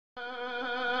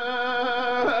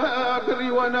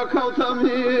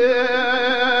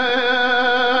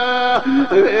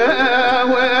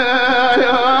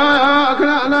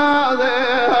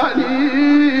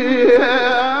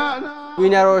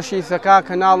وینەرۆشی سەکا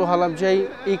کەناڵ و هەڵەبجەی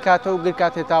ئی کاتە و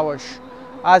گرکاتێ تاوەش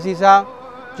ئازیزە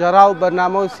جەڕا و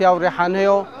بەرنامە و سیاو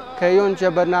ڕێحانەیە کە یۆنجە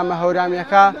بەرنامە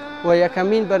هەورامیەکە و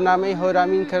یەکەمین بەرنامەی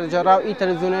هەورامین کە جەڕا و ئی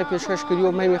تەلەڤیزیۆنەیە پێشکەش کردی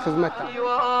و مەیمی خزمەتە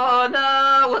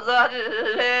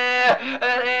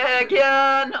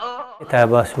تا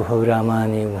باس و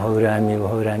هەورامانی و هەورامی و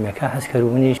هەورامیەکە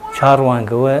حەزکەروبوونی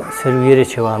چاڕوانگەوە سەرویێرە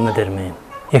چێوامە دەرمێن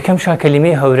یەکەم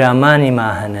شاکەلیمەی هەورامانی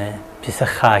ماهەنە پێسە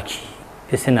خاکی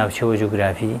پێسە ناوچەوە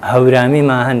جوگرافی هەورامی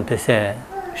ماهەن پێسە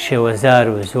شێوەزار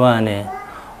و زوانێ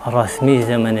ڕسمی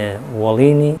زەمنە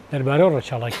وەڵینی دەربارەی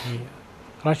ڕەچەڵەکی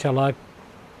ڕەچەڵک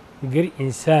گر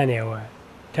ئینسانێەوە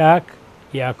تاک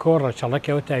یاکۆ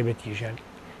ڕەچەڵەکەوە تایبەتیژەن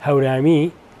هەورامی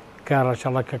کە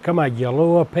ڕەچەڵەکەکەما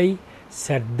گێڵەوە پێی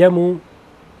سەردەم و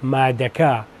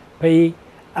مادەکە پێی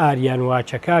ئاریان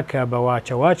واچەکە کە بە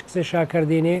واچەواچ کسە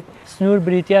شاکردێنێ سنوور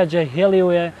بریتیا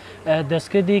جەهێڵیوە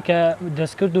دەستکردی کە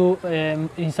دەستکرد و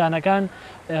ئینسانەکان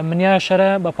منیا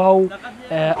شەرە بەپاو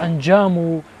ئەنجام و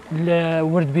لە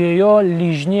وردبێیۆ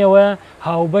لیژنیەوە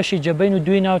هاوبەشی جەبین و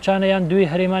دوی ناوچانەیان دوی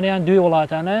هەرێمانیان دوی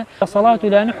وڵاتانە دەسەڵات و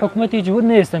لایەنە حکوومەتی جوور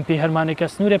نێستن پێی هەرمانی کە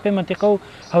سنوورە پێی منتیقە و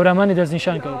هەورامانی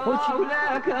دەستنیشان کەوت